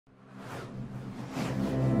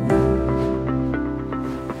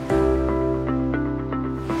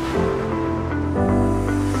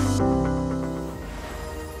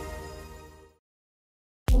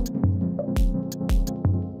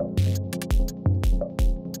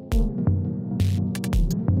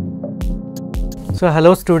So,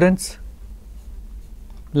 hello students,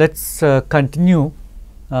 let us continue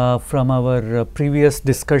from our previous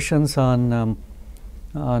discussions on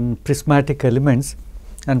prismatic elements,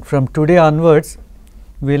 and from today onwards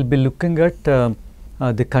we will be looking at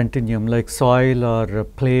the continuum like soil or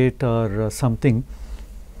plate or something.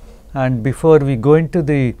 And before we go into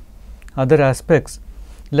the other aspects,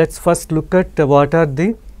 let us first look at what are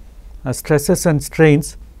the stresses and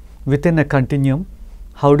strains within a continuum,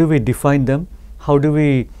 how do we define them, how do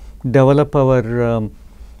we develop our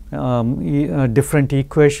different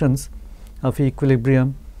equations of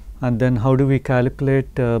equilibrium, and then how do we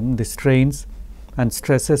calculate the strains and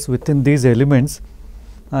stresses within these elements,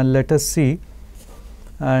 and let us see.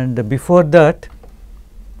 And before that,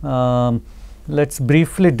 let us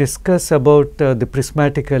briefly discuss about the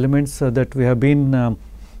prismatic elements that we have been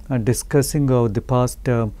discussing over the past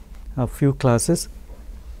few classes.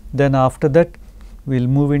 Then after that we will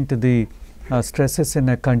move into the stresses in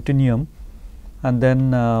a continuum, and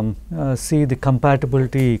then see the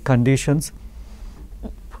compatibility conditions,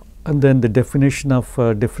 and then the definition of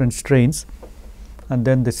different strains, and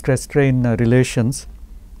then the stress strain relations.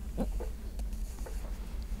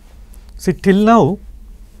 See, till now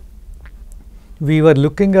we were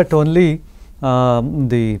looking at only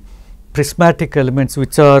the prismatic elements,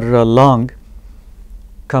 which are long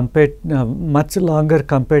compared much longer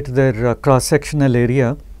compared to their cross sectional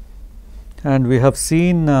area, and we have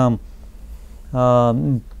seen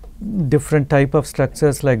different type of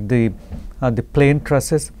structures like the plane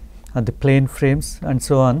trusses, the plane frames, and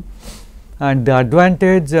so on. And the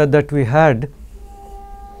advantage that we had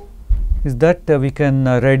is that we can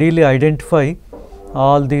readily identify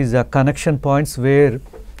all these connection points where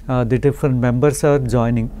the different members are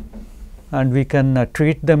joining, and we can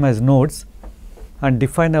treat them as nodes and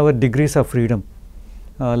define our degrees of freedom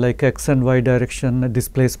like x and y direction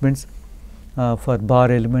displacements for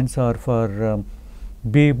bar elements, or for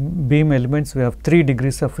beam elements we have 3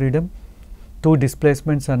 degrees of freedom, 2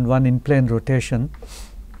 displacements and 1 in plane rotation.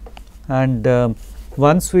 And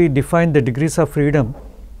once we define the degrees of freedom,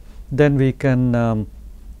 then we can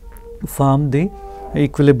form the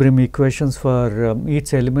equilibrium equations for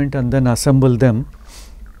each element and then assemble them.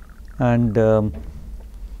 And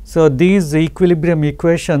so these equilibrium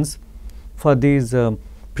equations for these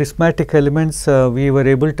prismatic elements we were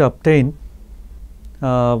able to obtain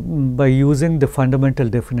by using the fundamental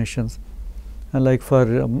definitions, like for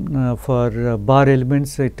bar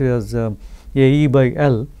elements it was AE by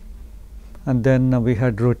L, and then we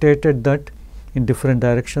had rotated that in different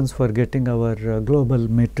directions for getting our global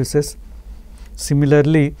matrices.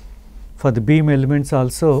 Similarly, for the beam elements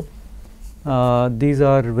also, these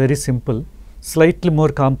are very simple, slightly more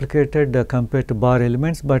complicated compared to bar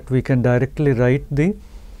elements, but we can directly write the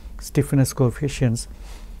stiffness coefficients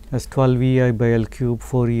as 12 EI by L cube,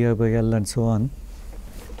 4 EI by L, and so on.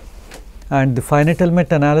 And the finite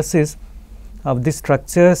element analysis of the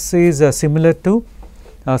structures is similar to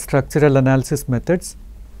structural analysis methods.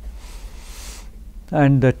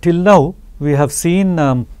 And till now we have seen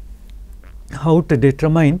how to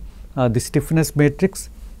determine the stiffness matrix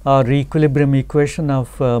or equilibrium equation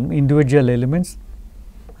of individual elements,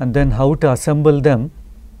 and then how to assemble them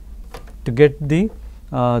to get the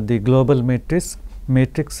global matrix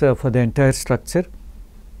for the entire structure,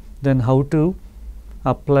 then how to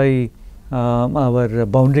apply our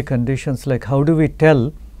boundary conditions, like how do we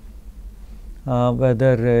tell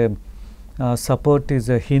whether support is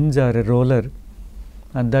a hinge or a roller,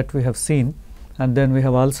 and that we have seen. And then we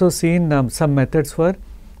have also seen some methods for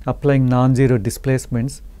applying non-zero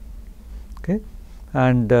displacements. Okay.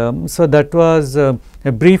 And so that was a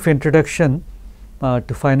brief introduction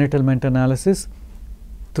to finite element analysis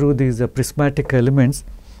through these prismatic elements.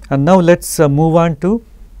 And now let us move on to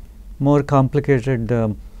more complicated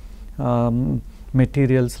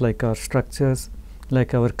materials like our structures,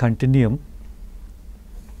 like our continuum.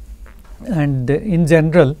 And in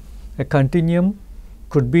general, a continuum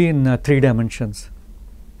could be in 3 dimensions.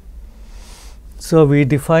 So we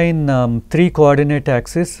define 3 coordinate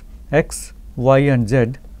axes x, y, and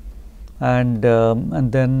z, and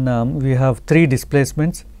then we have 3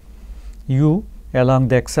 displacements, u along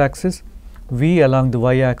the x axis, v along the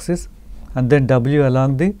y axis, and then w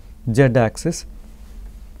along the z axis.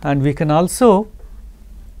 And we can also,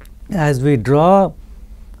 as we draw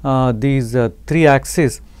these 3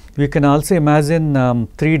 axes, we can also imagine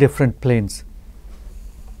 3 different planes,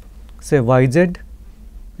 say yz,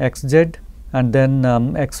 xz, and then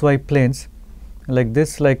xy planes, like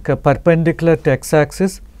this. Like perpendicular to x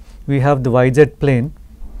axis we have the yz plane,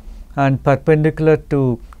 and perpendicular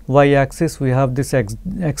to y axis we have this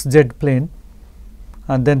xz plane,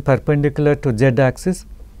 and then perpendicular to z axis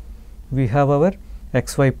we have our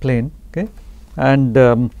xy plane. Okay. And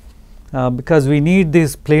because we need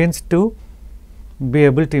these planes to be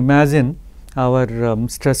able to imagine our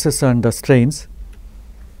stresses and strains,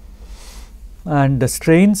 and the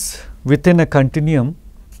strains within a continuum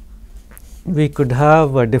we could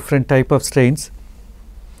have a different type of strains.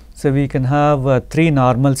 So, we can have 3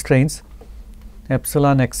 normal strains,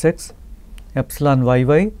 epsilon xx, epsilon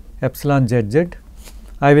yy, epsilon zz.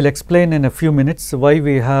 I will explain in a few minutes why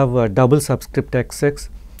we have a double subscript xx,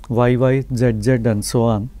 yy, zz and so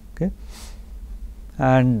on. Okay.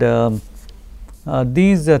 And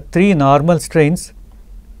these 3 normal strains,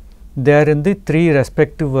 they are in the 3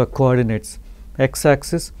 respective coordinates, x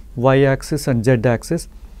axis, y axis and z axis,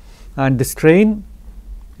 and the strain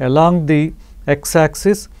along the x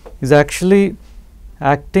axis is actually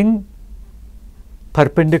acting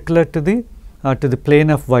perpendicular to the plane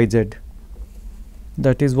of yz.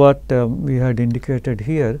 That is what we had indicated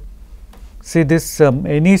here. See this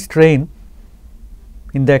any strain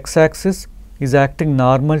in the x axis is acting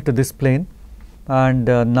normal to this plane, and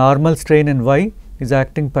normal strain in y is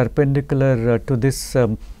acting perpendicular to this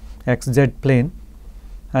xz plane,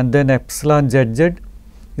 and then epsilon zz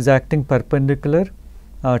is acting perpendicular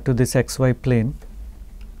to this xy plane.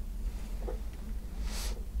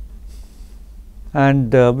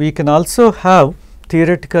 And we can also have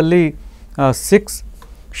theoretically 6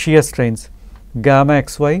 shear strains: gamma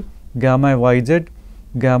xy, gamma yz,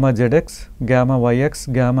 gamma zx, gamma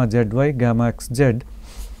yx, gamma zy, gamma xz,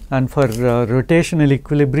 and for rotational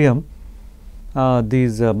equilibrium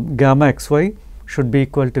these gamma xy should be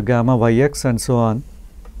equal to gamma yx and so on.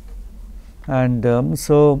 And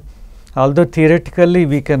so, although theoretically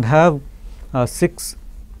we can have 6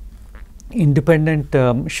 independent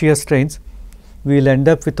shear strains, we will end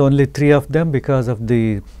up with only 3 of them because of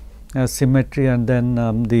the symmetry and then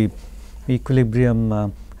the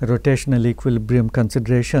equilibrium, rotational equilibrium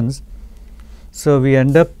considerations. So, we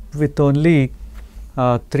end up with only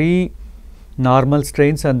 3 normal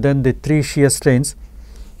strains and then the 3 shear strains.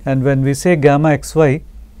 And when we say gamma xy,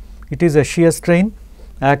 it is a shear strain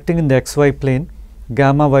acting in the xy plane.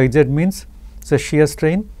 Gamma yz means it's a shear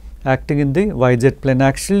strain acting in the yz plane.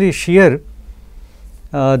 Actually, shear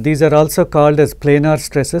these are also called as planar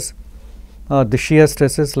stresses. The shear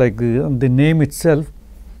stresses, like the name itself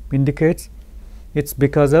indicates, it is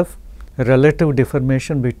because of relative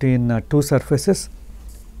deformation between 2 surfaces.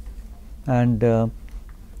 And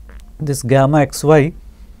this gamma xy,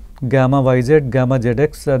 gamma yz, gamma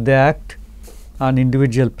zx, they act on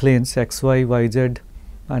individual planes xy, yz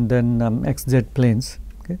and then xz planes.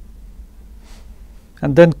 Okay.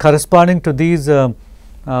 And then corresponding to these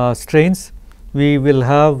strains, we will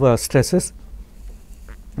have stresses.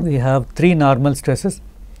 We have 3 normal stresses: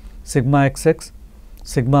 sigma xx,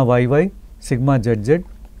 sigma yy, sigma zz,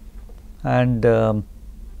 and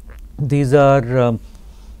these are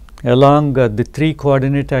along the 3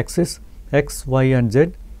 coordinate axes x, y and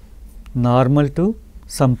z, normal to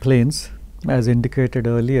some planes as indicated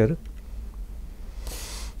earlier.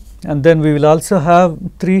 And then we will also have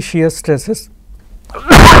 3 shear stresses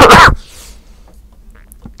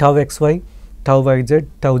tau xy, tau yz,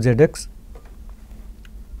 tau zx,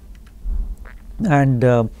 and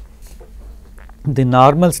the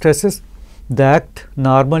normal stresses, they act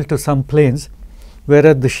normal to some planes,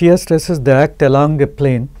 whereas the shear stresses, they act along a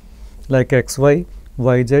plane like xy,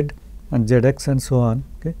 yz and zx and so on.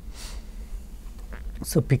 Okay.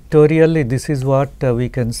 So, pictorially this is what we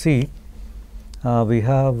can see. We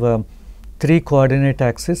have 3 coordinate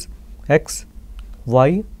axes x,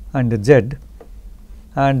 y and z,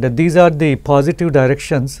 and these are the positive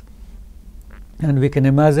directions, and we can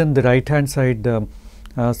imagine the right hand side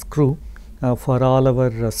screw for all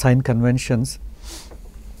our sign conventions.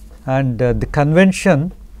 And the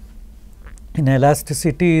convention in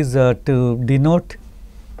elasticity is to denote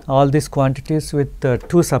all these quantities with 2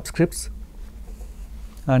 subscripts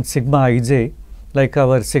and sigma ij, like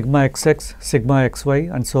our sigma xx, sigma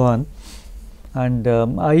xy and so on, and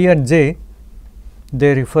I and j,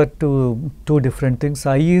 they refer to 2 different things.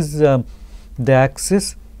 I is the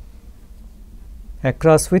axis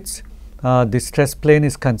across which the stress plane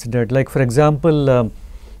is considered. Like for example,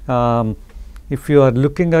 if you are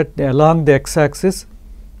looking at along the x axis,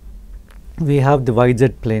 we have the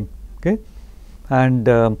yz plane. Okay.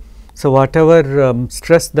 And so, whatever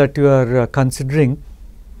stress that you are considering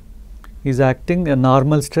is acting, a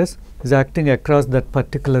normal stress is acting across that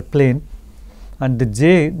particular plane, and the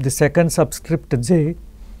j, the second subscript j,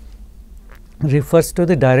 refers to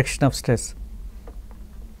the direction of stress,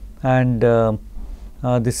 and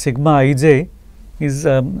the sigma ij is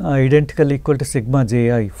identical equal to sigma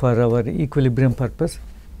ji for our equilibrium purpose.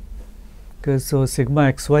 Okay, so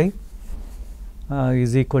sigma xy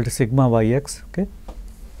is equal to sigma yx. Okay,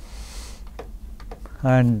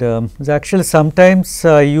 and actually sometimes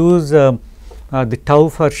use the tau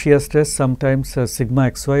for shear stress, sometimes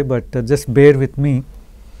sigma xy, but just bear with me.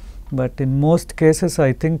 But in most cases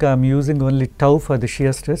I think I am using only tau for the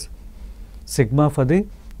shear stress, sigma for the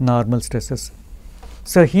normal stresses.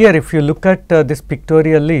 So, here if you look at this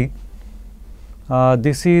pictorially,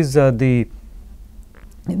 this is the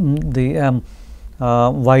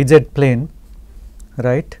YZ plane,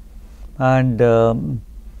 right, and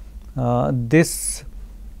this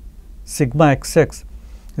sigma xx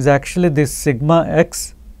is actually this sigma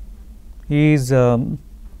x is the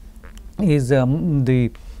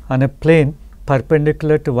on a plane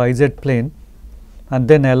perpendicular to YZ plane, and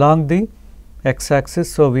then along the x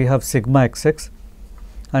axis. So, we have sigma xx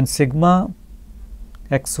and sigma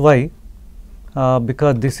xy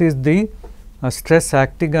because this is the stress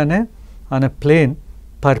acting on a plane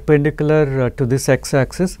perpendicular to this x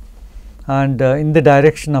axis and in the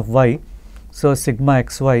direction of y. So, sigma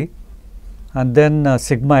xy and then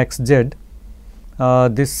sigma xz,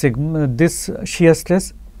 this shear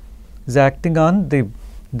stress is acting on the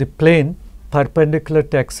plane perpendicular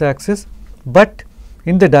to x axis, but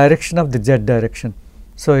in the direction of the z direction.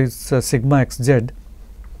 So, it is sigma xz.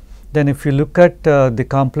 Then if you look at the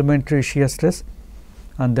complementary shear stress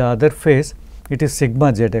on the other face, it is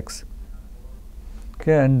sigma zx.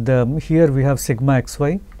 Okay, and here we have sigma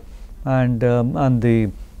xy, and on the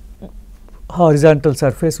horizontal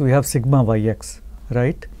surface we have sigma yx,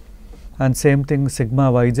 right, and same thing sigma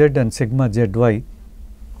yz and sigma zy.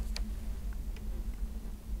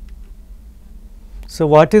 So,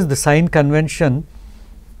 what is the sign convention?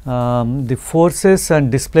 The forces and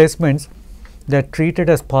displacements, they are treated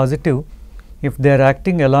as positive if they are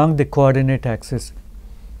acting along the coordinate axis.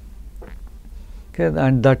 Okay,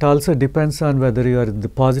 and that also depends on whether you are in the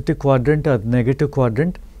positive quadrant or the negative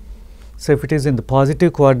quadrant. So, if it is in the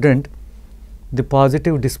positive quadrant, the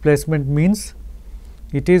positive displacement means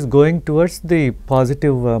it is going towards the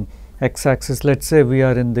positive x axis. Let us say we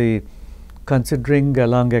are in the considering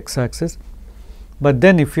along x axis, but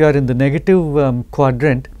then if you are in the negative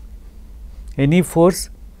quadrant, any force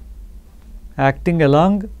acting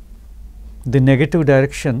along the negative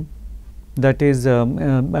direction, that is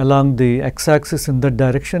along the x axis in that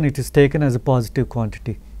direction, it is taken as a positive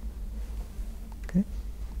quantity. Okay.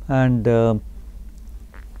 And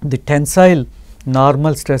the tensile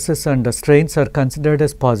normal stresses and strains are considered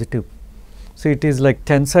as positive. So, it is like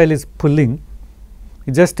tensile is pulling.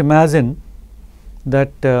 You just imagine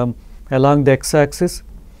that along the x axis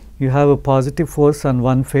you have a positive force on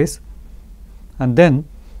one face, and then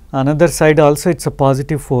another side also it is a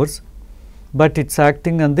positive force, but it is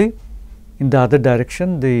acting on the in the other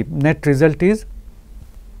direction. The net result is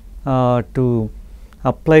to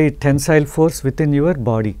apply tensile force within your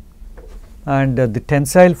body, and the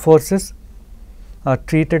tensile forces are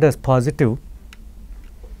treated as positive,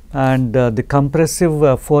 and the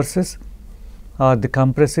compressive forces or the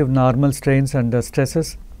compressive normal strains and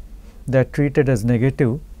stresses, they are treated as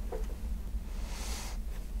negative.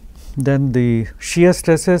 Then the shear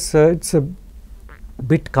stresses, it is a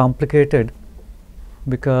bit complicated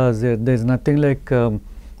because there is nothing like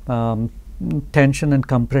tension and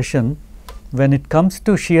compression. When it comes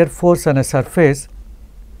to shear force on a surface,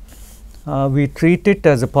 we treat it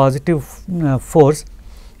as a positive force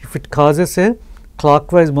if it causes a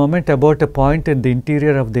clockwise moment about a point in the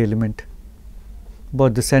interior of the element,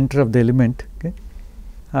 about the center of the element. Okay.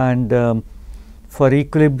 And for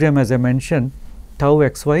equilibrium, as I mentioned, tau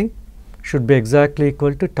xy should be exactly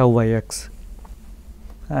equal to tau yx,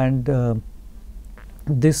 and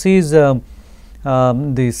this is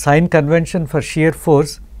the sign convention for shear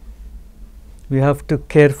force we have to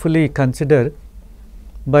carefully consider,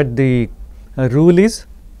 but the rule is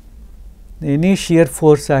any shear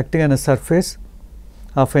force acting on a surface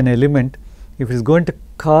of an element, if it is going to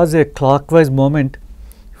cause a clockwise moment,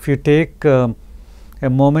 if you take a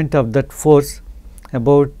moment of that force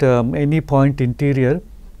about any point interior,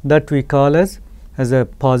 that we call as a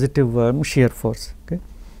positive shear force. Okay.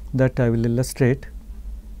 That I will illustrate.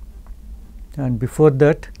 And before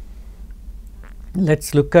that, let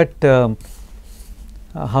us look at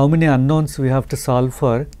how many unknowns we have to solve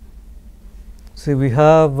for. So, we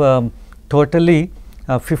have totally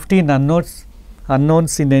 15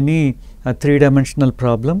 unknowns in any 3-dimensional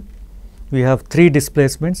problem. We have 3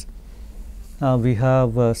 displacements, we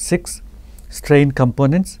have 6 strain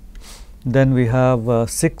components, then we have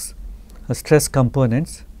 6 stress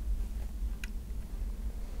components.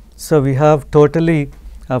 So, we have totally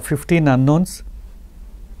 15 unknowns.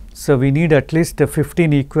 So, we need at least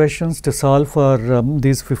 15 equations to solve for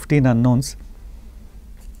these 15 unknowns.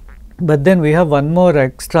 But then we have one more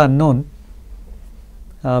extra unknown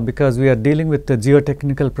because we are dealing with the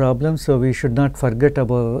geotechnical problem. So, we should not forget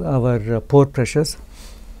about our pore pressures.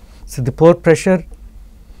 So, the pore pressure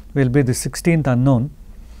will be the 16th unknown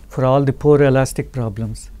for all the pore elastic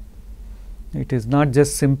problems. It is not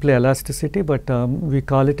just simply elasticity, but we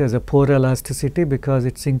call it as a pore elasticity because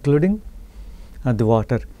it is including the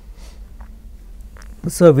water.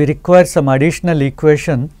 So, we require some additional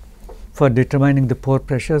equation for determining the pore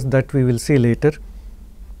pressures that we will see later.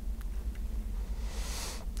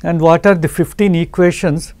 And what are the 15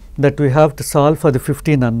 equations that we have to solve for the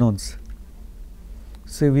 15 unknowns?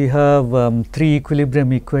 So, we have 3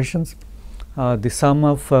 equilibrium equations. The sum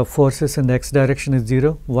of forces in the x direction is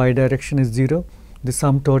 0, y direction is 0, the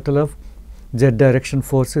sum total of z direction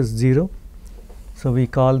force is 0. So, we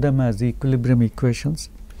call them as equilibrium equations.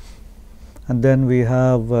 And then we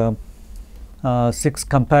have 6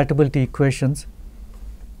 compatibility equations.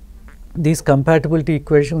 These compatibility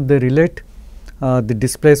equations, they relate the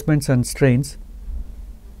displacements and strains,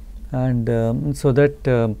 and so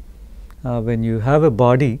that when you have a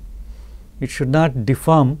body, it should not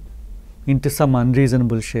deform into some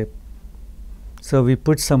unreasonable shape. So, we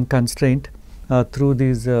put some constraint through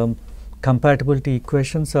these compatibility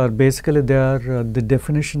equations, or basically they are the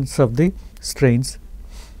definitions of the strains.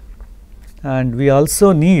 And we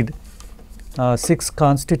also need 6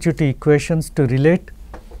 constitutive equations to relate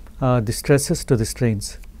the stresses to the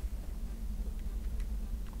strains.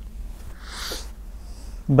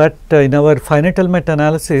 But in our finite element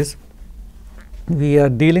analysis, we are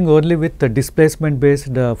dealing only with the displacement based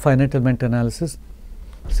finite element analysis.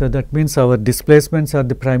 So, that means our displacements are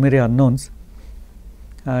the primary unknowns,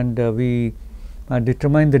 and we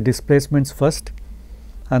determine the displacements first,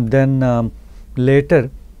 and then later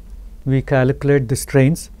we calculate the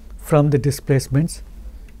strains from the displacements,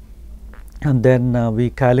 and then we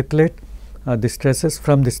calculate the stresses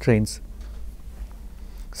from the strains.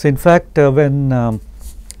 So, in fact, when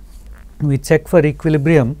we check for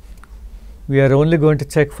equilibrium, we are only going to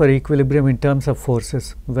check for equilibrium in terms of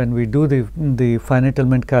forces when we do the finite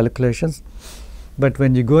element calculations. But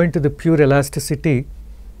when you go into the pure elasticity,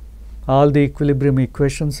 all the equilibrium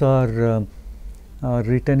equations are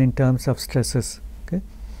written in terms of stresses. Okay?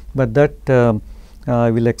 But that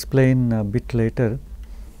I will explain a bit later.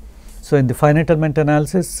 So, in the finite element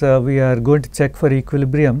analysis, we are going to check for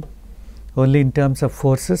equilibrium only in terms of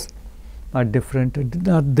forces at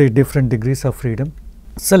the different degrees of freedom.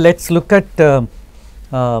 So, let us look at a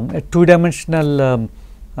 2-dimensional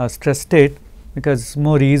stress state because it is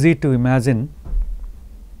more easy to imagine,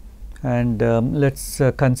 and let us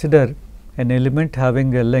consider an element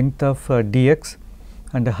having a length of dx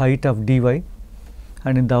and a height of dy,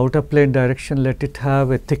 and in the outer plane direction let it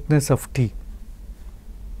have a thickness of t,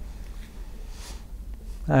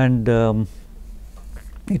 and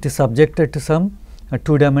it is subjected to some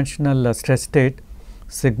 2-dimensional stress state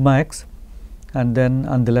sigma x, and then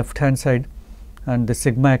on the left hand side, and the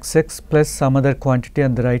sigma xx plus some other quantity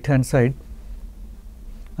on the right hand side,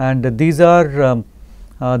 and these are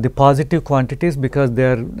the positive quantities because they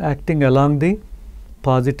are acting along the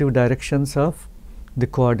positive directions of the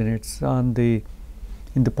coordinates.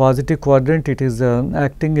 In the positive quadrant, it is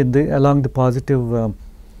acting along the positive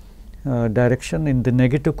direction. In the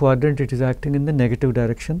negative quadrant, it is acting in the negative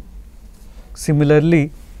direction.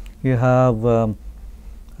 Similarly, you have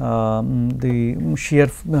the shear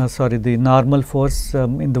the normal force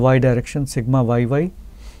in the y direction, sigma yy,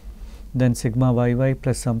 then sigma yy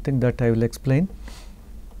plus something that I will explain,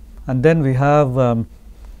 and then we have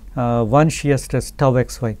one shear stress tau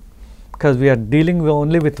xy, because we are dealing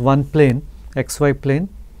only with one plane, xy plane.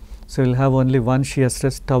 So, we will have only one shear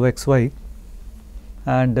stress tau xy,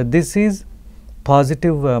 and this is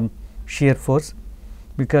positive shear force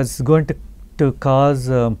because it is going to cause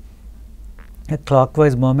a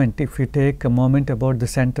clockwise moment if we take a moment about the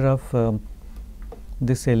center of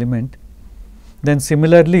this element. Then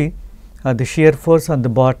similarly, the shear force on the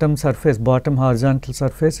bottom surface, bottom horizontal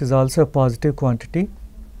surface, is also a positive quantity,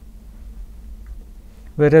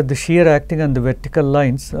 whereas the shear acting on the vertical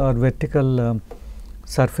lines or vertical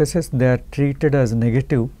surfaces, they are treated as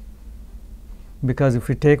negative, because if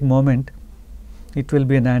we take moment, it will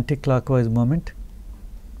be an anti-clockwise moment,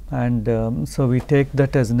 and so we take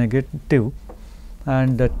that as negative,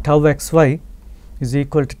 and tau xy is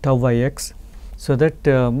equal to tau yx, so that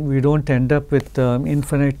we do not end up with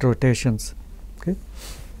infinite rotations. Okay?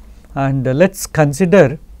 And let us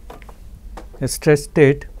consider a stress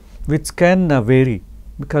state which can vary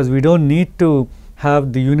because we do not need to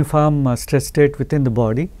have the uniform stress state within the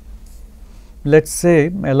body. Let us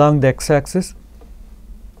say along the x axis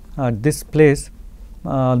at this place,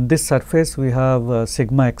 this surface we have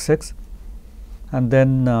sigma xx, and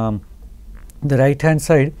then the right hand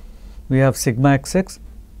side we have sigma xx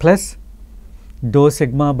plus dou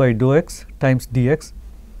sigma by dou x times dx.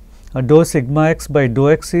 Dou sigma x by dou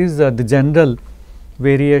x is the general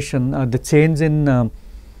variation, the change in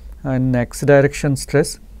x direction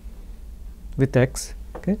stress with x,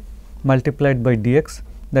 okay, multiplied by dx.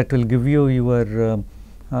 That will give you your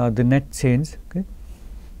the net change. Okay.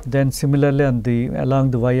 Then similarly on the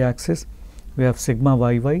along the y axis we have sigma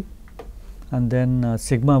yy, and then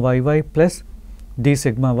sigma yy plus d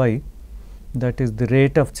sigma y, that is the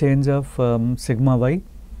rate of change of sigma y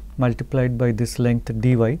multiplied by this length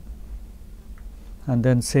dy, and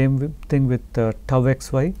then same thing with tau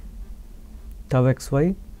xy,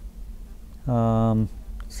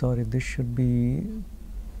 sorry, this should be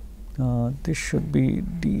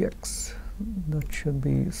dx, that should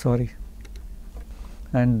be, sorry,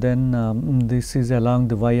 and then this is along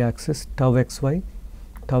the y axis tau xy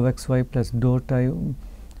plus dou tau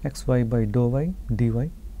xy by dou y dy,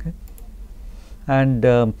 okay. And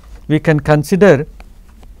we can consider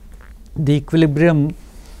the equilibrium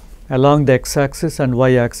along the x axis and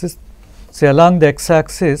y axis. So, along the x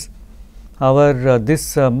axis our this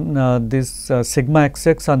sigma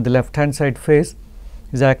xx on the left hand side face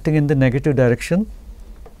is acting in the negative direction.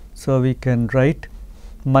 So, we can write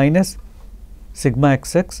minus sigma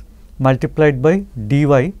xx multiplied by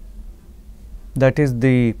dy, that is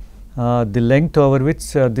the length over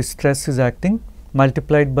which the stress is acting,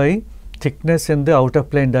 multiplied by thickness in the outer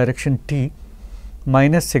plane direction t,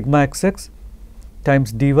 minus sigma xx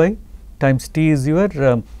times dy times t is your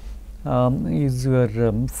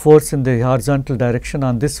force in the horizontal direction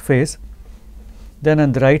on this face. Then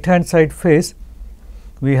on the right hand side face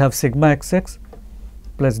we have sigma xx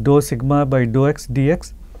plus dou sigma by dou x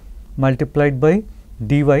dx multiplied by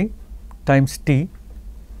dy times t,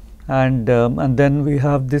 and then we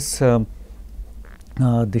have this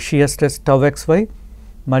the shear stress tau xy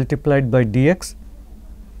multiplied by dx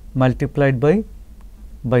multiplied by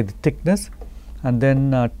the thickness, and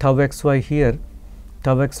then tau xy here,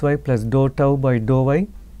 tau xy plus dou tau by dou y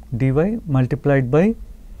dy multiplied by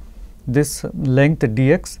this length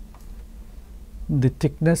dx, the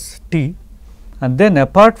thickness t, and then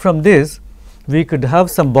apart from this we could have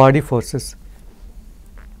some body forces.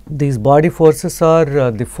 These body forces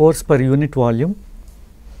are the force per unit volume.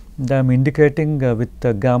 I am indicating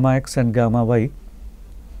with gamma x and gamma y.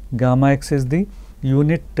 Gamma x is the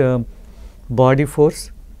unit body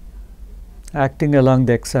force acting along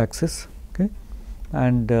the x axis, okay.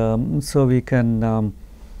 And so we can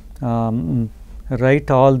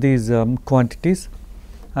write all these quantities,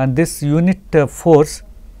 and this unit force,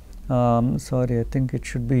 sorry, I think it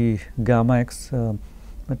should be gamma x,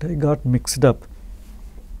 but I got mixed up.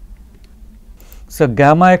 So,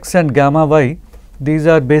 gamma x and gamma y, these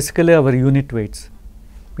are basically our unit weights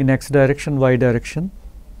in x direction, y direction.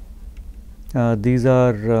 These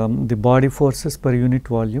are the body forces per unit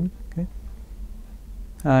volume, okay.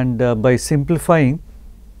 And by simplifying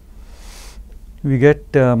we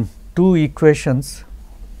get two equations,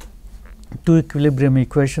 two equilibrium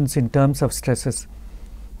equations in terms of stresses,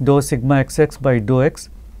 dou sigma xx by dou x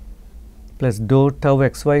plus dou tau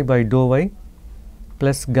xy by dou y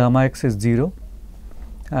plus gamma x is 0,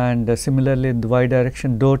 and similarly in the y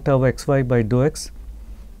direction dou tau xy by dou x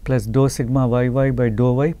plus dou sigma yy by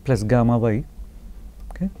dou y plus gamma y,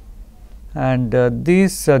 okay. And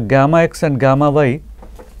these gamma x and gamma y,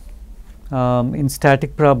 in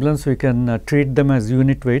static problems we can treat them as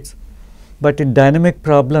unit weights, but in dynamic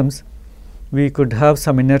problems we could have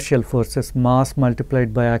some inertial forces, mass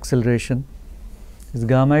multiplied by acceleration. This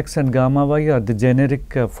gamma x and gamma y are the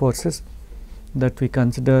generic forces that we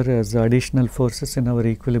consider as additional forces in our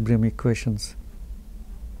equilibrium equations.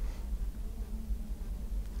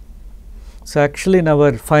 So, actually in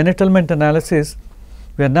our finite element analysis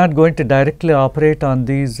we are not going to directly operate on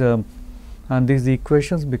these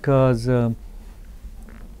equations, because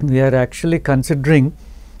we are actually considering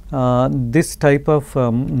this type of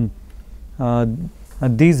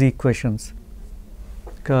these equations,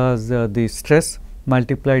 because the stress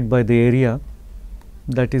multiplied by the area,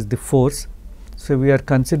 that is the force. So, we are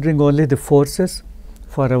considering only the forces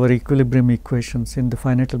for our equilibrium equations in the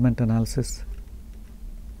finite element analysis.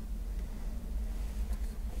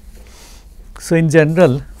 So, in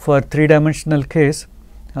general for 3-dimensional case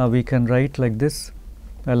we can write like this: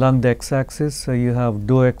 along the x axis you have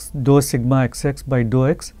dou sigma xx by dou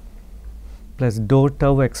x plus dou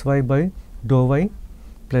tau xy by dou y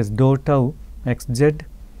plus dou tau xz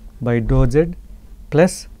by dou z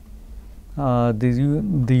plus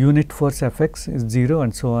the unit force Fx is 0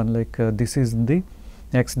 and so on, like this is in the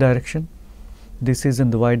x direction, this is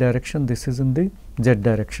in the y direction, this is in the z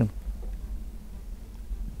direction.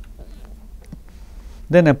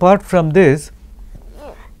 Then apart from this,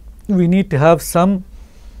 we need to have some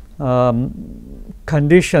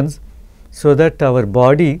conditions so that our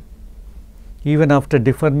body, even after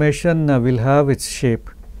deformation, will have its shape.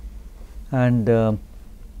 And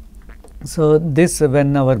so this,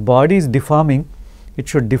 when our body is deforming, it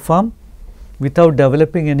should deform without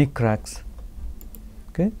developing any cracks,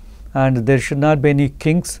 okay, and there should not be any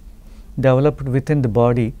kinks developed within the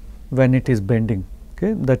body when it is bending.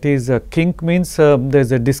 Okay, that is, a kink means there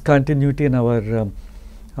is a discontinuity in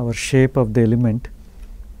our shape of the element,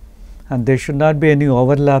 and there should not be any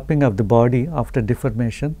overlapping of the body after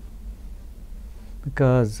deformation,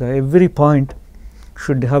 because every point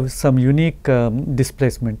should have some unique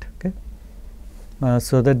displacement, okay,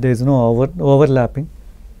 so that there is no overlapping,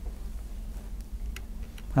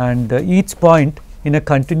 and each point in a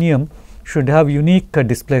continuum should have unique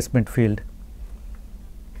displacement field.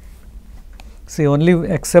 See, only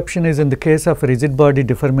exception is in the case of rigid body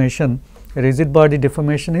deformation. Rigid body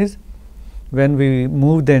deformation is when we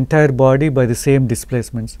move the entire body by the same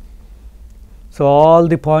displacements. So, all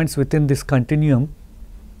the points within this continuum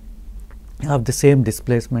have the same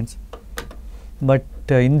displacements, but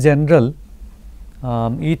in general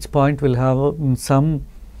each point will have some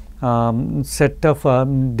set of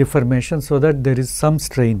deformation, so that there is some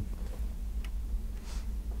strain,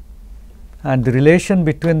 and the relation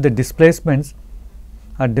between the displacements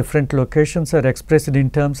at different locations are expressed in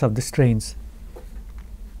terms of the strains.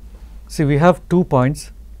 See, we have 2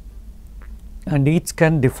 points and each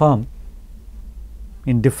can deform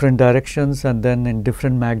in different directions and then in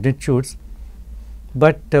different magnitudes,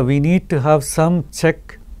 but we need to have some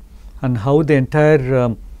check on how the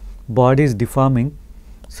entire body is deforming,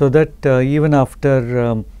 so that even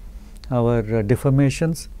after our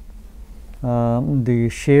deformations, the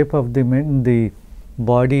shape of the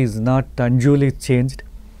body is not unduly changed,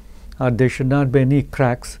 or there should not be any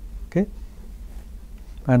cracks, okay,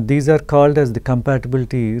 and these are called as the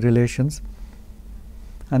compatibility relations.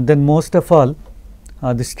 And then most of all,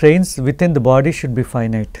 the strains within the body should be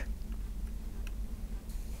finite,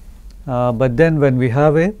 but then when we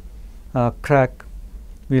have a crack,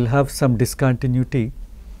 we will have some discontinuity,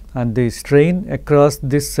 and the strain across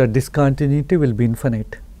this discontinuity will be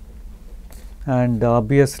infinite, and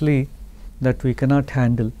obviously that we cannot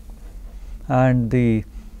handle. And the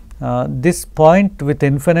this point with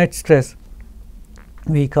infinite stress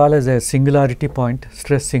we call as a singularity point,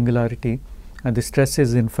 stress singularity, and the stress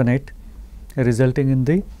is infinite, resulting in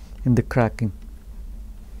the cracking.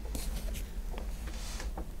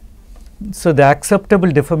 So, the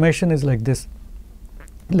acceptable deformation is like this.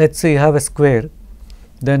 Let us say you have a square,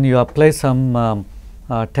 then you apply some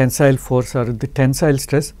tensile force or the tensile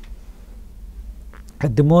stress.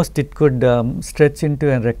 At the most it could stretch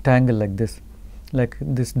into a rectangle like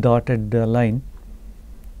this dotted line.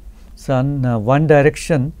 So, in one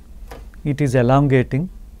direction it is elongating,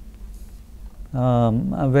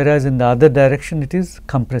 whereas in the other direction it is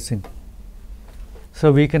compressing.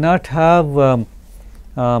 So, we cannot have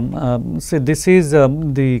so this is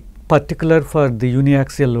the particular for the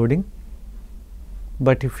uniaxial loading,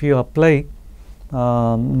 but if you apply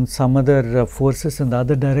some other forces in the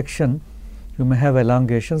other direction, you may have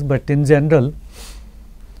elongations, but in general,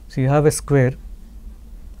 so you have a square,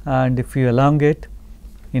 and if you elongate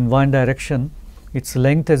in one direction, its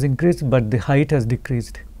length has increased, but the height has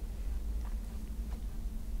decreased.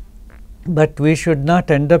 But we should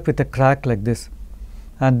not end up with a crack like this,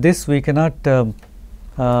 and this we cannot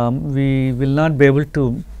we will not be able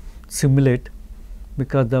to simulate,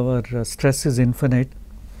 because our stress is infinite,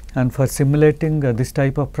 and for simulating this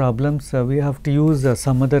type of problems we have to use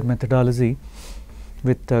some other methodology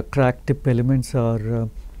with crack tip elements or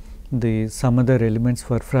some other elements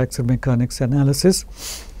for fracture mechanics analysis.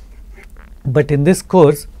 But in this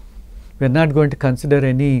course we are not going to consider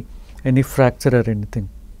any fracture or anything,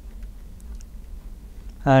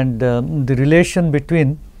 and the relation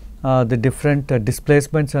between the different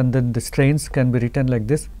displacements and then the strains can be written like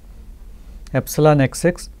this: epsilon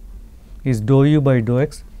xx is dou u by dou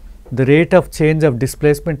x. The rate of change of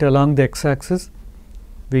displacement along the x axis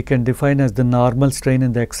we can define as the normal strain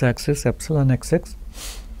in the x axis, epsilon xx.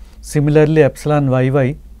 Similarly, epsilon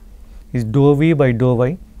yy is dou v by dou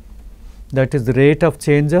y, that is the rate of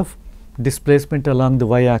change of displacement along the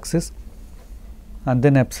y axis, and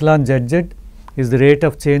then epsilon zz is the rate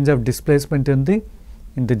of change of displacement in the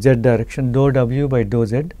in the z direction, dou w by dou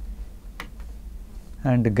z,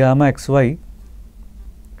 and gamma xy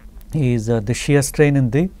is the shear strain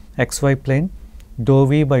in the xy plane, dou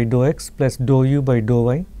v by dou x plus dou u by dou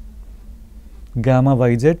y. Gamma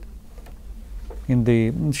yz in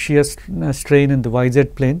the shear strain in the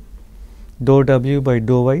yz plane, dou w by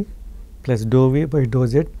dou y plus dou v by dou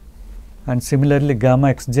z, and similarly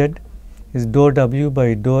gamma xz is dou w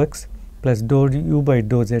by dou x plus dou u by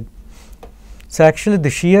dou z. So, actually the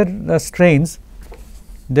shear strains,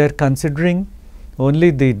 they are considering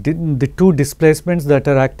only the two displacements that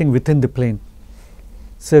are acting within the plane.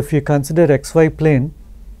 So, if you consider xy plane,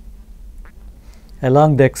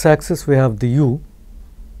 along the x axis we have the u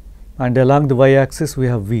and along the y axis we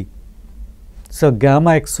have v. So,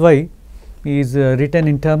 gamma xy is written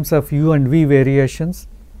in terms of u and v variations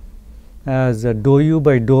as dou u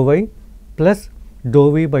by dou y plus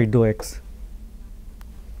dou v by dou x.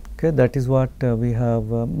 Okay, that is what we have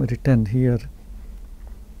written here,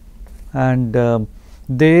 and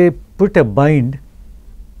they put a bind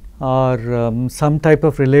or some type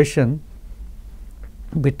of relation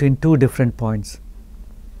between two different points,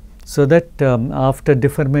 so that after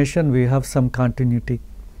deformation we have some continuity,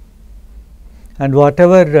 and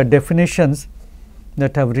whatever definitions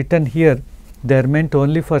that I have written here, they are meant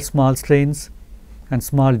only for small strains and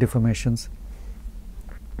small deformations.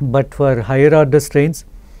 But for higher order strains,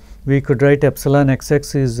 we could write epsilon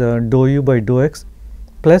xx is dou u by dou x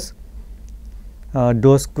plus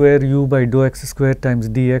dou square u by dou x square times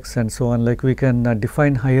dx, and so on. Like we can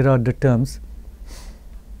define higher order terms,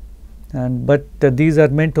 and but these are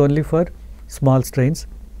meant only for small strains.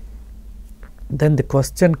 Then the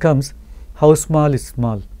question comes, how small is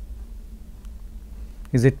small?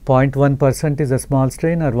 Is it 0.1% is a small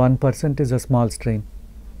strain or 1% is a small strain?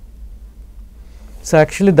 So,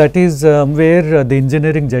 actually that is where the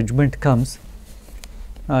engineering judgment comes.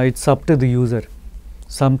 It is up to the user.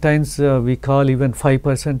 Sometimes we call even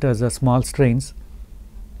 5% as a small strains,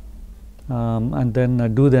 and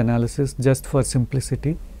then do the analysis just for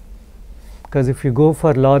simplicity, because if you go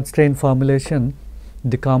for large strain formulation,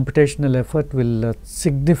 the computational effort will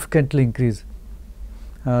significantly increase.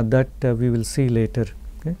 That we will see later.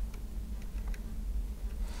 Okay.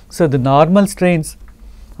 So, the normal strains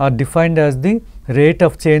are defined as the rate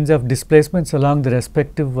of change of displacements along the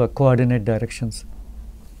respective coordinate directions.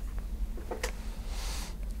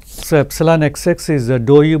 So, epsilon xx is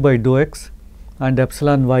dou u by dou x, and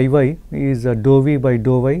epsilon yy is dou v by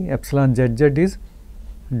dou y, epsilon zz is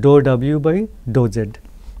dou w by dou z,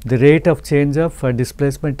 the rate of change of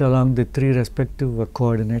displacement along the three respective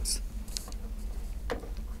coordinates.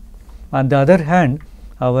 On the other hand,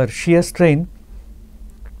 our shear strain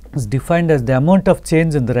is defined as the amount of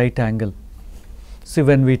change in the right angle. See,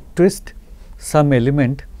 when we twist some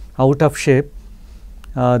element out of shape,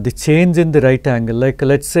 the change in the right angle, like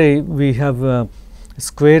let us say we have a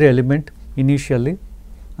square element initially,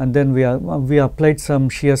 and then we applied some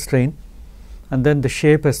shear strain, and then the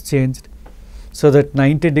shape has changed, so that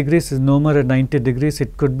 90 degrees is no more at 90 degrees,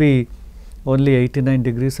 it could be only 89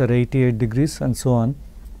 degrees or 88 degrees and so on,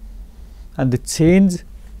 and the change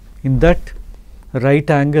in that right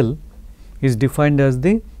angle is defined as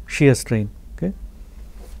the shear strain. Okay.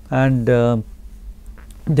 And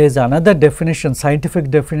there is another definition, scientific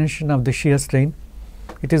definition of the shear strain,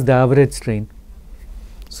 it is the average strain.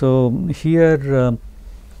 So, here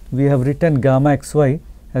we have written gamma xy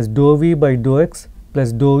as dou v by dou x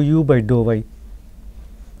plus dou u by dou y,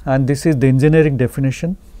 and this is the engineering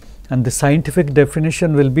definition, and the scientific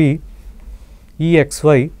definition will be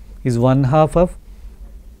Exy is 1/2 of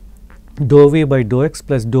dou v by dou x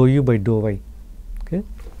plus dou u by dou y. Okay.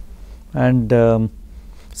 And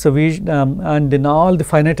so, and in all the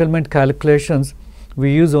finite element calculations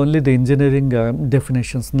we use only the engineering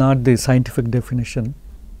definitions, not the scientific definition.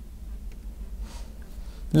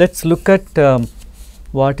 Let us look at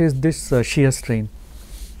what is this shear strain.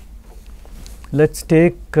 Let us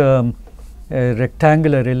take a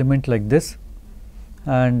rectangular element like this,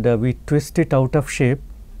 and we twist it out of shape,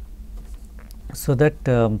 so that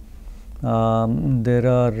there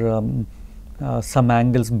are some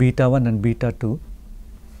angles beta 1 and beta 2,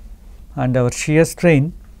 and our shear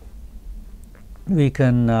strain we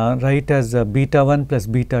can write as beta 1 plus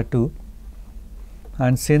beta 2,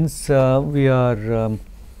 and since we are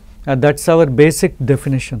that is our basic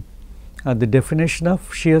definition. The definition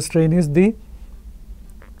of shear strain is the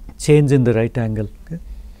change in the right angle. Okay.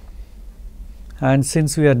 And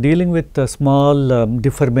since we are dealing with small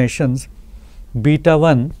deformations, beta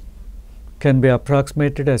 1 can be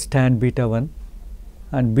approximated as tan beta 1,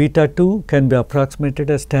 and beta 2 can be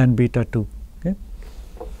approximated as tan beta 2. Okay.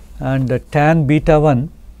 and tan beta 1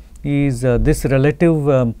 is this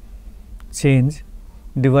relative change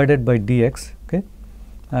divided by dx. Okay,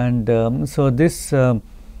 and so this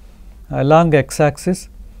along x axis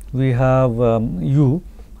we have u,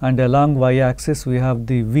 and along y axis we have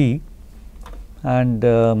the v, and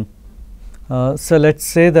so let us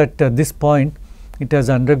say that this point it has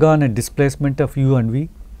undergone a displacement of u and v,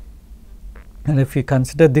 and if we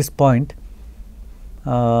consider this point,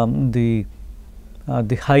 the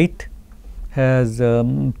height has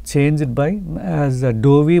changed by as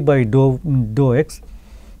dou v by dou x.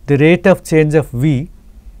 The rate of change of v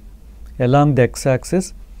along the x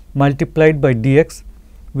axis multiplied by dx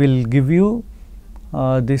will give you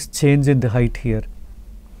this change in the height here.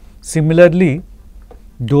 Similarly,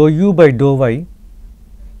 dou u by dou y,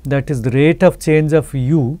 that is the rate of change of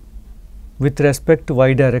u with respect to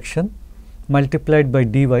y direction multiplied by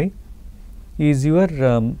dy, is your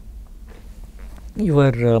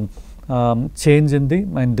change in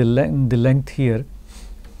the length here,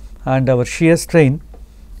 and our shear strain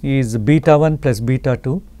is beta 1 plus beta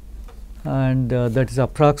 2, and that is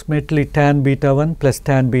approximately tan beta 1 plus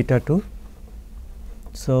tan beta 2.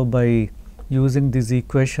 So, by using these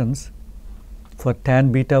equations, for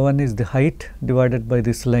tan beta 1 is the height divided by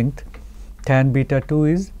this length, tan beta 2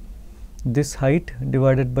 is this height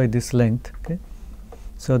divided by this length. Okay.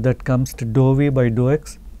 So, that comes to dou v by dou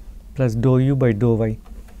x plus dou u by dou y.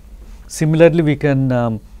 Similarly, we can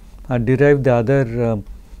derive the other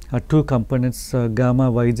two components,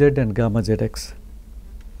 gamma yz and gamma zx.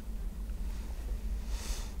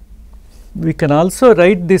 We can also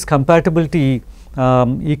write these compatibility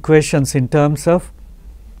equations in terms of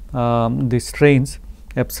the strains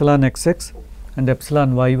epsilon xx and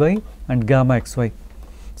epsilon yy and gamma xy.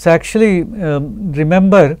 So, actually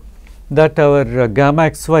remember that our gamma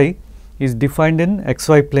xy is defined in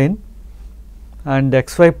xy plane, and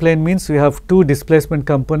xy plane means we have two displacement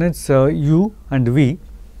components u and v,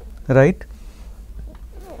 right,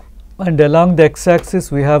 and along the x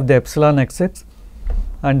axis we have the epsilon xx,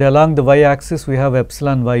 and along the y axis we have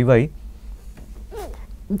epsilon yy.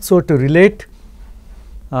 So, to relate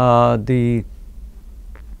the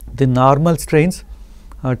normal strains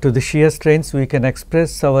to the shear strains, we can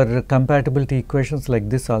express our compatibility equations like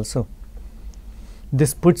this also.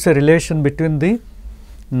 This puts a relation between the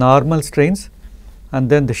normal strains and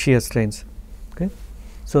then the shear strains. Okay.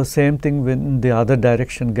 So, same thing in the other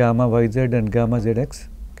direction, gamma yz and gamma zx.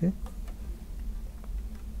 Okay.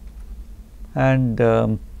 And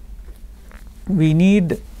we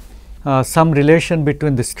need some relation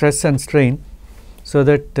between the stress and strain, so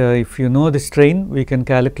that if you know the strain we can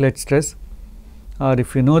calculate stress, or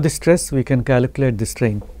if you know the stress we can calculate the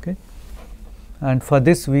strain. Okay. And for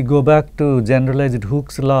this we go back to generalized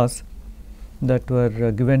Hooke's laws that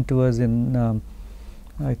were given to us in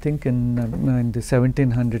I think in the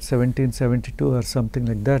 1772 or something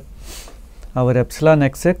like that. Our epsilon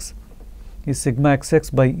xx is sigma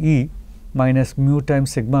xx by E minus mu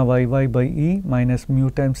times sigma yy by E minus mu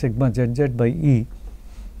times sigma zz by E.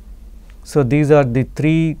 So, these are the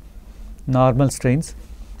three normal strains,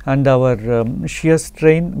 and our shear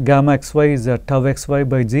strain gamma xy is tau xy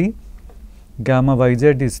by g, gamma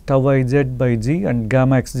yz is tau yz by g, and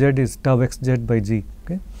gamma xz is tau xz by g.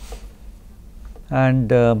 Okay.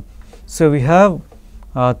 And so, we have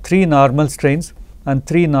three normal strains and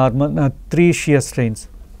three shear strains,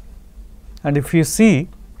 and if you see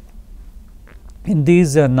in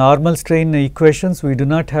these normal strain equations we do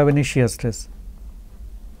not have any shear stress,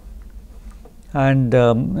 and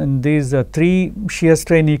in these three shear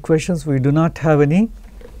strain equations we do not have any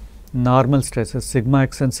normal stresses, sigma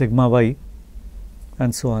x and sigma y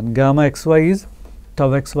and so on. Gamma xy is tau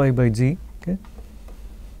xy by g. Okay.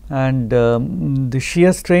 And the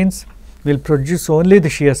shear strains will produce only the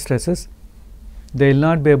shear stresses, they will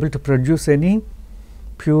not be able to produce any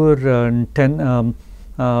pure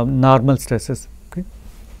normal stresses. Okay.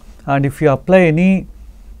 And if you apply any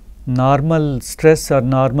normal stress or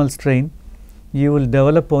normal strain, you will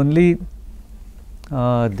develop only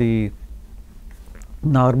the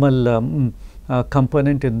normal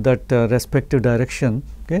component in that respective direction.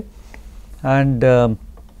 Okay. And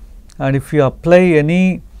if you apply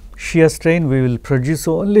any shear strain, we will produce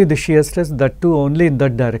only the shear stress, that too only in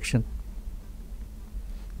that direction,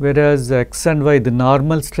 whereas x and y, the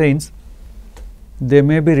normal strains, they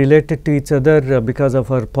may be related to each other because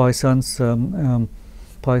of our Poisson's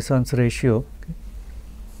ratio. Okay.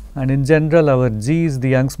 And in general our G is the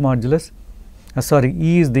Young's modulus,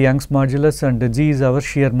 E is the Young's modulus, and G is our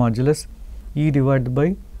shear modulus, E divided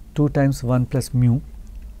by 2 times 1 plus mu.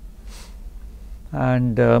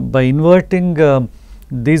 And by inverting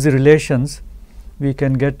these relations, we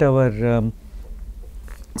can get our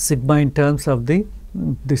sigma in terms of the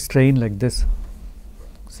strain like this: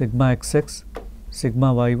 sigma xx,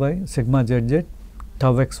 sigma yy, sigma zz,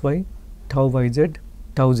 tau xy, tau yz,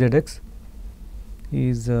 tau zx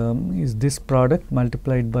is this product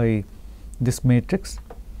multiplied by this matrix,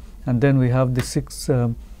 and then we have the 6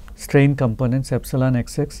 strain components: epsilon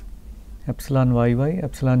xx, epsilon yy,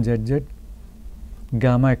 epsilon zz,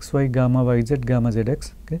 gamma xy, gamma yz, gamma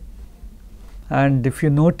zx. Okay. And if you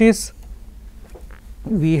notice,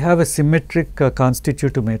 we have a symmetric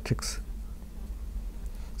constitutive matrix.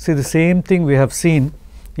 See, the same thing we have seen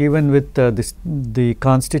even with the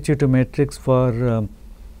constitutive matrix for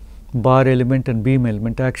bar element and beam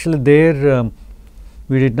element. Actually, there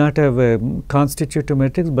we did not have a constitutive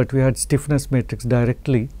matrix, but we had stiffness matrix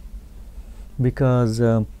directly, because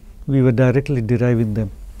we were directly deriving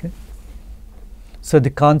them. Okay. So, the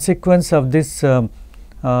consequence of this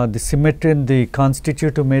the symmetry in the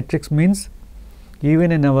constitutive matrix means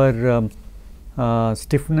even in our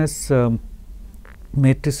stiffness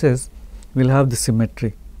matrices we will have the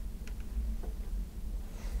symmetry.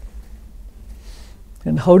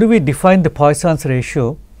 And how do we define the Poisson's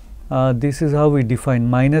ratio? This is how we define: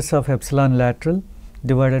 minus of epsilon lateral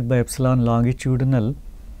divided by epsilon longitudinal.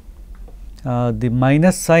 The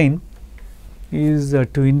minus sign is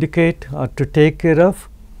to indicate or to take care of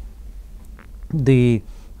the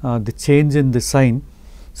change in the sign.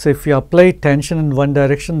 So, if you apply tension in one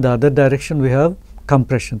direction, the other direction we have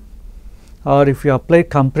compression, or if you apply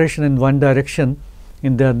compression in one direction,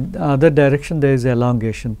 in the other direction there is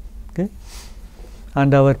elongation. Okay.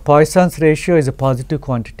 And our Poisson's ratio is a positive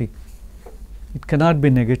quantity, it cannot be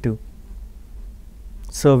negative.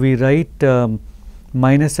 So, we write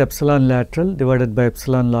minus epsilon lateral divided by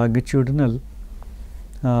epsilon longitudinal,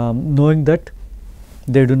 knowing that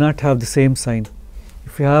they do not have the same sign.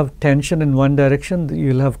 If you have tension in one direction,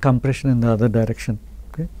 you will have compression in the other direction.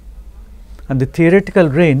 Okay. And the theoretical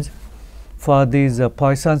range for these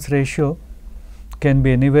Poisson's ratio can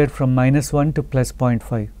be anywhere from -1 to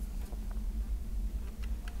 +0.5.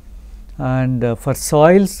 And for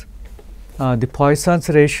soils, the Poisson's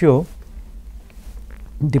ratio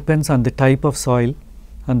depends on the type of soil,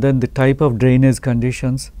 and then the type of drainage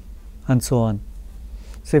conditions, and so on.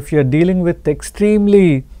 So, if you are dealing with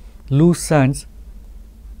extremely loose sands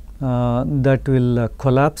that will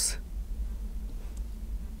collapse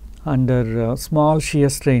under small shear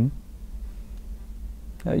strain,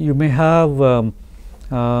 you may have a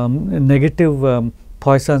negative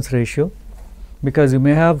Poisson's ratio, because you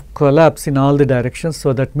may have collapse in all the directions.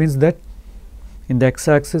 So, that means that in the x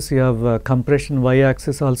axis you have compression, y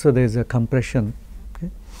axis also there is a compression. Okay.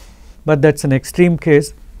 But that is an extreme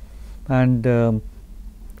case, and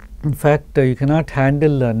in fact you cannot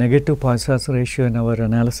handle a negative Poisson's ratio in our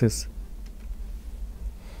analysis.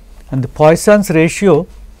 And the Poisson's ratio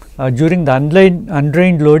during the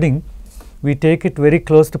undrained loading, we take it very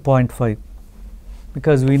close to 0.5,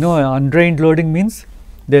 because we know undrained loading means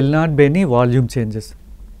there will not be any volume changes,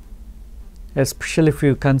 especially if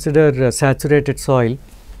you consider saturated soil.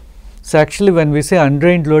 So, actually when we say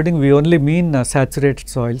undrained loading, we only mean saturated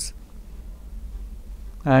soils,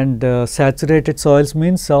 and saturated soils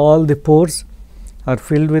means all the pores are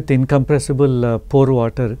filled with incompressible pore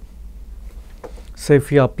water. So,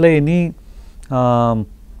 if you apply any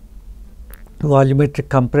volumetric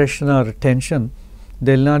compression or tension,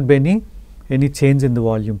 there will not be any change in the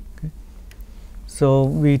volume. Okay. So,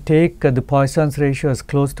 we take the Poisson's ratio as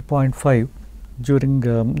close to 0.5 during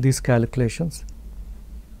these calculations.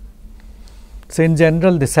 So, in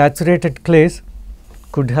general, the saturated clays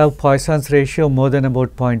could have Poisson's ratio more than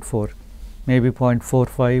about 0.4, maybe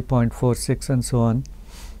 0.45, 0.46 and so on,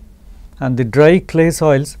 and the dry clay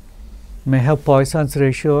soils may have Poisson's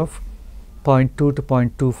ratio of 0.2 to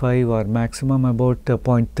 0.25 or maximum about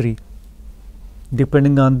 0.3,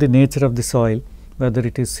 depending on the nature of the soil, whether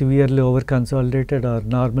it is severely over consolidated or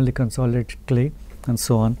normally consolidated clay, and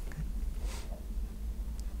so on.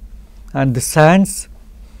 And the sands,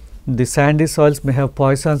 the sandy soils may have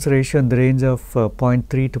Poisson's ratio in the range of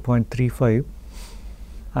 0.3 to 0.35,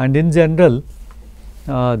 and in general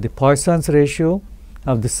the Poisson's ratio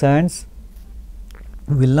of the sands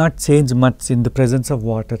will not change much in the presence of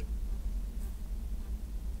water.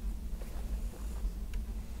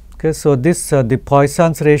 Okay, so, this the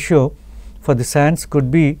Poisson's ratio for the sands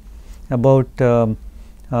could be about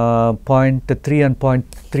 0.3 and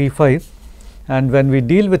 0.35, and when we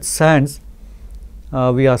deal with sands,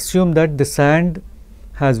 we assume that the sand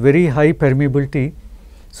has very high permeability.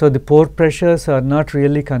 So, the pore pressures are not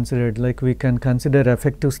really considered, like we can consider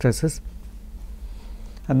effective stresses.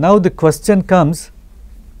 And now the question comes,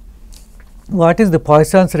 what is the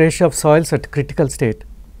Poisson's ratio of soils at critical state?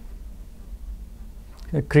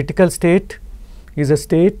 A critical state is a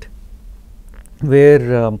state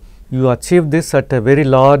where you achieve this at a very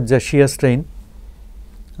large shear strain.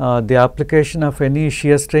 The application of any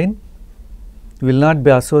shear strain will not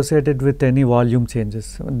be associated with any volume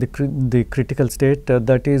changes. The critical state,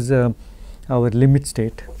 that is our limit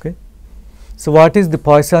state. Okay. So, what is the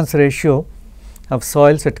Poisson's ratio of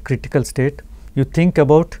soils at critical state? You think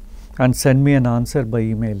about and send me an answer by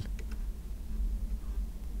email.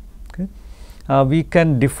 Okay. We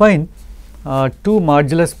can define two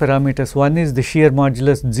modulus parameters. One is the shear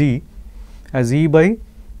modulus G as E by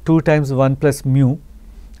 2 times 1 plus mu,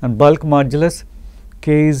 and bulk modulus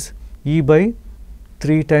K is E by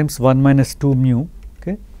 3 times 1 minus 2 mu.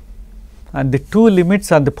 Okay. And the two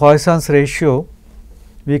limits on the Poisson's ratio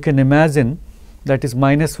we can imagine, that is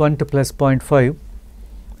 -1 to plus 0.5.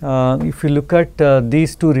 If you look at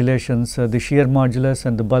these two relations, the shear modulus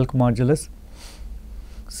and the bulk modulus,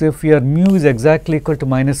 so if your mu is exactly equal to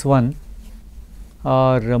 -1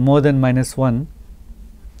 or more than -1,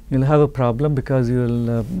 you will have a problem, because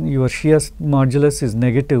your shear modulus is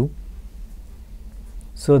negative.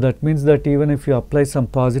 So, that means that even if you apply some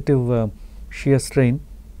positive shear strain,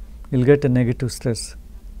 you will get a negative stress.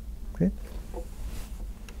 Okay.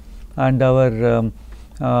 And our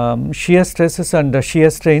shear stresses and shear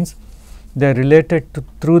strains, they are related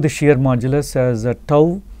through the shear modulus as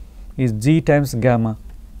tau is G times gamma,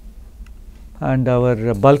 and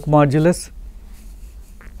our bulk modulus,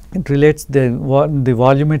 it relates the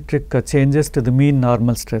volumetric changes to the mean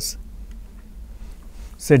normal stress.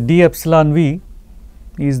 So, d epsilon v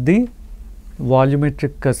is the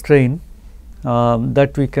volumetric strain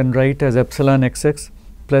that we can write as epsilon xx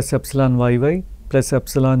plus epsilon yy plus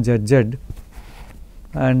epsilon zz,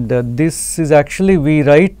 and this is actually, we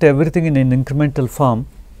write everything in an incremental form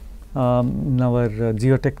in our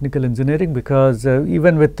geotechnical engineering, because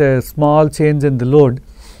even with a small change in the load,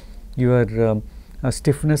 your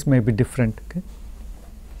stiffness may be different. Okay.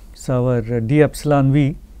 So, our d epsilon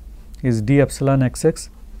v is d epsilon xx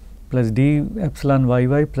plus d epsilon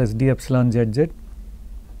yy plus d epsilon zz.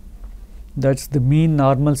 That is the mean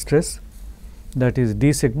normal stress, that is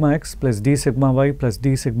d sigma x plus d sigma y plus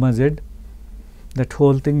d sigma z, that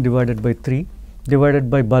whole thing divided by 3 divided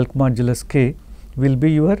by bulk modulus k will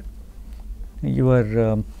be your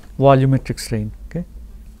volumetric strain. Okay.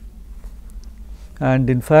 And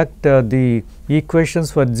in fact, the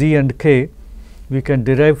equations for G and K we can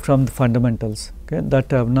derive from the fundamentals. Okay.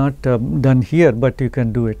 That I have not done here, but you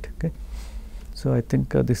can do it. Okay. So, I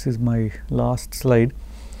think this is my last slide.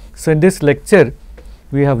 So, in this lecture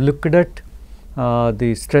we have looked at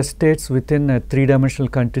the stress states within a 3-dimensional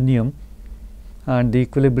continuum and the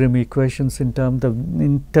equilibrium equations in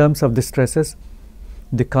terms of the stresses,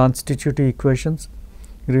 the constitutive equations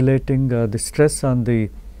relating the stress on the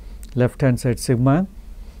left hand side sigma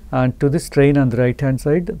and to the strain on the right hand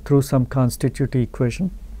side through some constitutive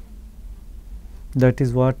equation. That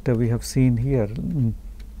is what we have seen here.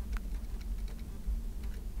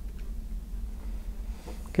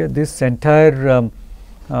 Okay, this entire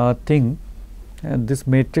thing, this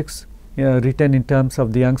matrix written in terms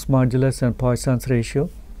of the Young's modulus and Poisson's ratio,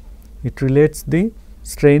 it relates the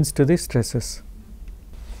strains to the stresses.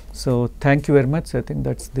 So, thank you very much. I think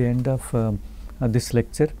that is the end of this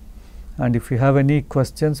lecture, and if you have any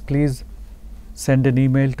questions, please send an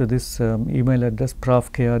email to this email address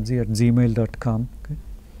profkrg@gmail.com. Okay.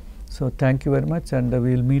 So, thank you very much, and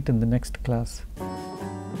we will meet in the next class.